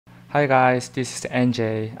Hi guys, this is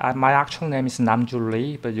NJ. My actual name is Namju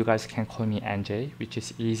Lee, but you guys can call me NJ, which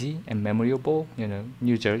is easy and memorable,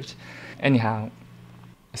 New Jersey. Anyhow,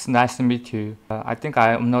 it's nice to meet you. I think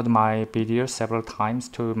I uploaded my video several times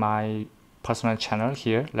to my personal channel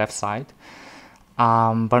here, left side.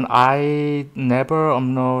 But I never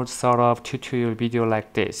upload sort of tutorial video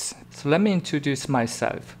like this. So let me introduce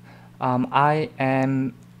myself. I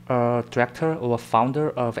am a director or a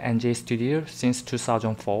founder of NJ Studio since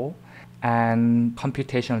 2004 and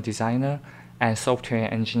computational designer and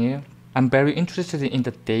software engineer. I'm very interested in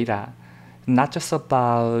the data, not just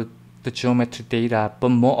about the geometry data, but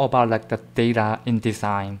more about like the data in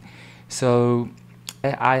design. So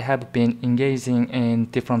I have been engaging in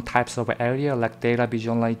different types of area like data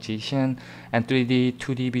visualization and 3D,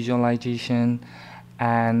 2D visualization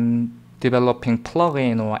and developing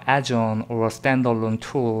plugin or add-on or a standalone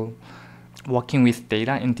tool working with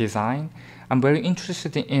data in design. I'm very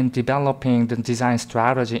interested in developing the design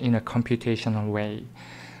strategy in a computational way.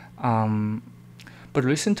 But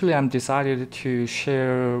recently I'm decided to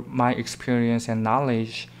share my experience and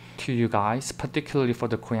knowledge to you guys, particularly for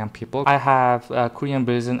the Korean people. I have a Korean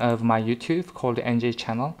version of my YouTube called the NJ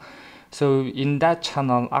channel. So in that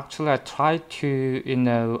channel, actually I try to,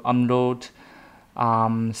 upload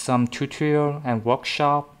some tutorial and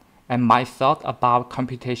workshop and my thought about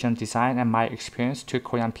computation design and my experience to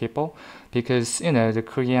Korean people, because the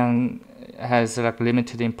Korean has like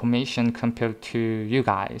limited information compared to you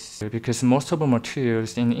guys, because most of the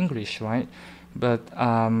materials in English, right? But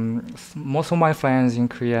most of my friends in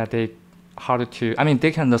Korea, they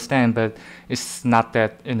can understand, but it's not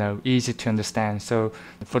that easy to understand. So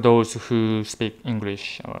for those who speak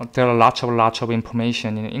English, there are lots of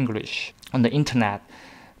information in English on the internet.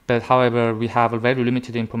 But however, we have a very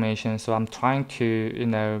limited information, so I'm trying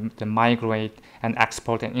to migrate and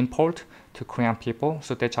export and import to Korean people.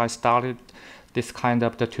 So that's why I started this kind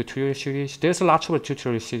of the tutorial series. There's a lot of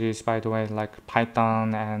tutorial series, by the way, like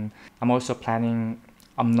Python, and I'm also planning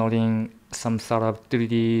uploading some sort of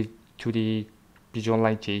 3D, 2D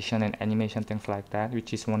visualization and animation, things like that,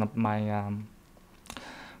 which is one of my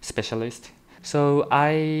specialists. So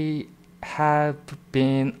I have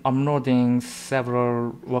been uploading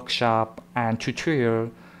several workshop and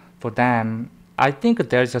tutorial for them. I think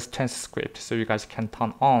there's a transcript so you guys can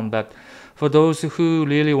turn on, but for those who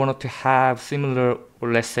really wanted to have similar,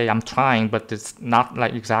 or let's say I'm trying, but it's not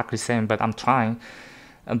like exactly same, but I'm trying,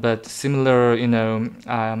 but similar,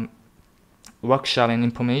 workshop and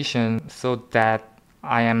information, so that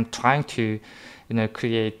I am trying to,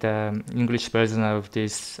 create the English version of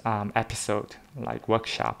this episode, like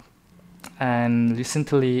workshop. And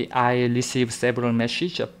recently I received several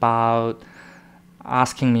messages about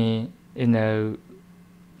asking me, the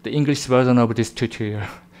English version of this tutorial.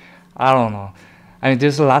 I don't know. I mean,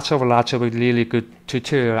 there's lots of really good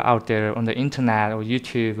tutorial out there on the internet or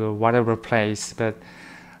YouTube or whatever place, but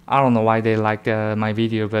I don't know why they like my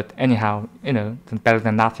video. But anyhow, better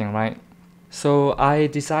than nothing, right? So I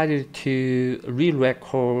decided to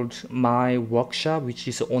re-record my workshop, which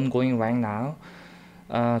is ongoing right now,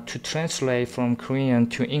 to translate from Korean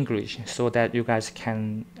to English, so that you guys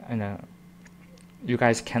can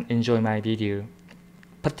enjoy my video,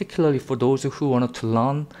 particularly for those who wanted to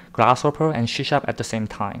learn Grasshopper and C# at the same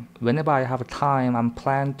time. Whenever I have time, I'm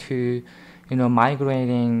planning to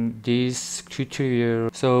migrating this tutorial,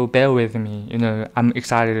 so bear with me. I'm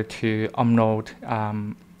excited to upload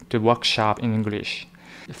the workshop in English.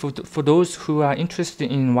 For those who are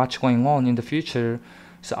interested in what's going on in the future,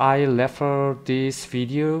 so I refer this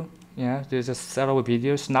video. There's a set of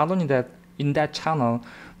videos. Not only that, in that channel,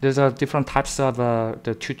 there's different types of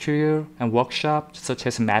the tutorial and workshop, such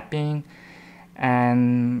as mapping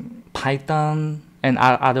and Python and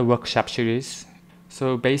other workshop series.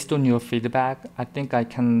 So based on your feedback, I think I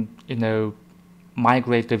can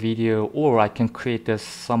migrate the video, or I can create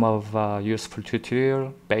some of useful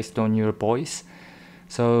tutorial based on your voice.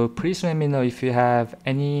 So please let me know if you have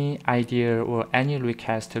any idea or any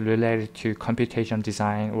request related to computation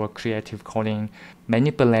design or creative coding,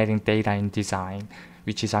 manipulating data in design,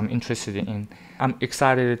 which is I'm interested in. I'm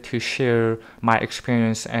excited to share my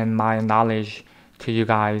experience and my knowledge to you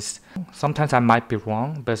guys. Sometimes I might be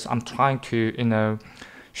wrong, but I'm trying to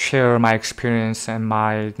share my experience and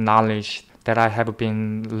my knowledge that I have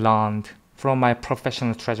been learned from my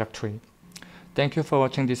professional trajectory. Thank you for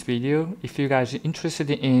watching this video. If you guys are interested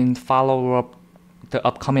in follow up the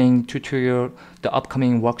upcoming tutorial, the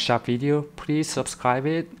upcoming workshop video, please subscribe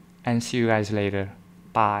it, and see you guys later.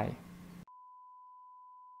 Bye.